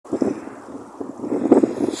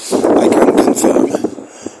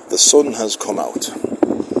sun has come out.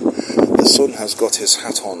 The sun has got his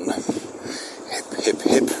hat on. Hip, hip,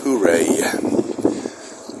 hip, hooray.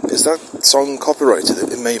 Is that song copyrighted?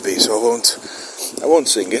 It may be, so I won't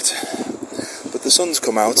sing it. But the sun's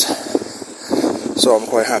come out, so I'm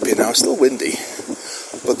quite happy now. It's still windy,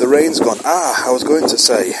 but the rain's gone. I was going to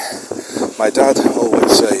say, my dad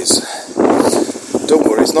always says, don't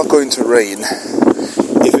worry, it's not going to rain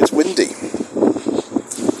if it's windy.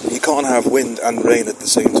 You can't have wind and rain at the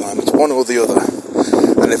same time. It's one or the other.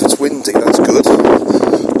 And if it's windy, that's good.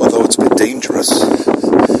 Although it's a bit dangerous.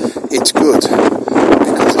 It's good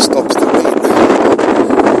because it stops the rain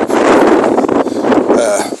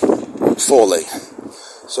falling.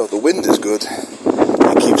 So the wind is good.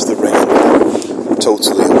 It keeps the rain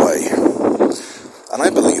totally away. And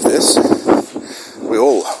I believe this.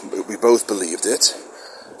 We both believed it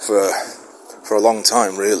for a long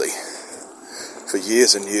time, really. For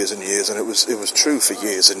years and years and years, and it was true for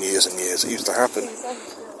years and years and years. It used to happen.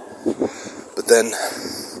 But then,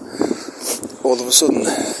 all of a sudden,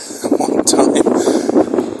 one time,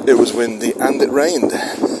 it was windy and it rained.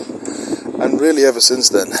 And really ever since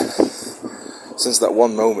then, since that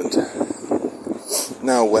one moment,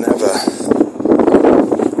 now whenever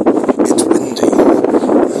it's windy,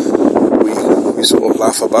 we sort of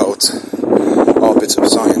laugh about our bit of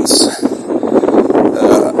science.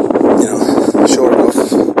 Sure enough,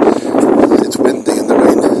 it's windy and the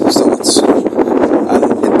rain starts, and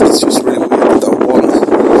it's just really weird. That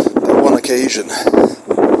one occasion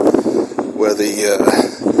where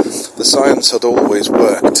the science had always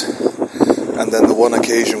worked, and then the one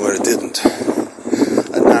occasion where it didn't,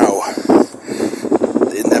 and now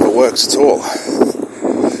it never works at all.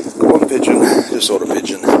 One pigeon, just sort of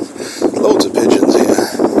pigeon, loads of pigeons here.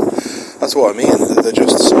 That's what I mean. They're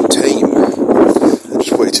just so tame.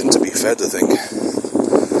 Just waiting to be fed, I think.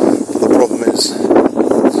 But the problem is,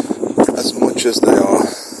 as much as they are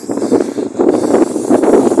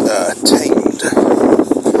tamed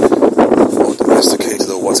or domesticated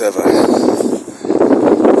or whatever,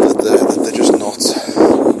 that they're just not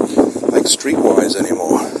like streetwise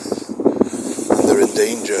anymore, and they're in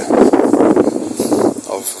danger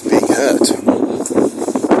of being hurt.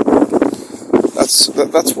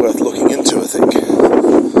 That's worth looking into, I think.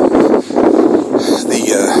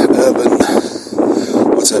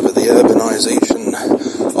 The urbanization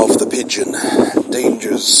of the pigeon,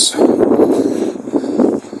 dangers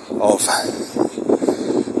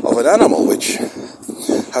of an animal which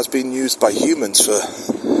has been used by humans for,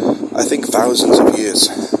 I think, thousands of years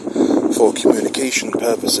for communication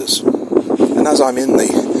purposes. And as I'm in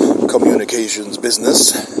the communications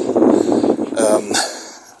business, I'm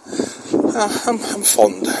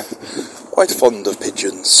quite fond of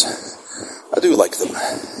pigeons. I do like them.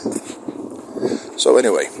 So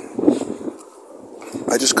anyway,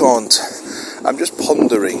 I'm just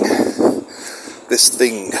pondering this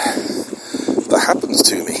thing that happens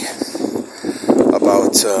to me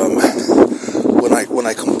about when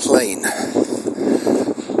I complain,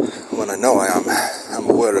 when I know I'm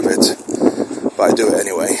aware of it, but I do it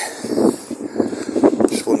anyway.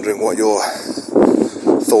 Just wondering what your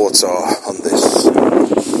thoughts are on this.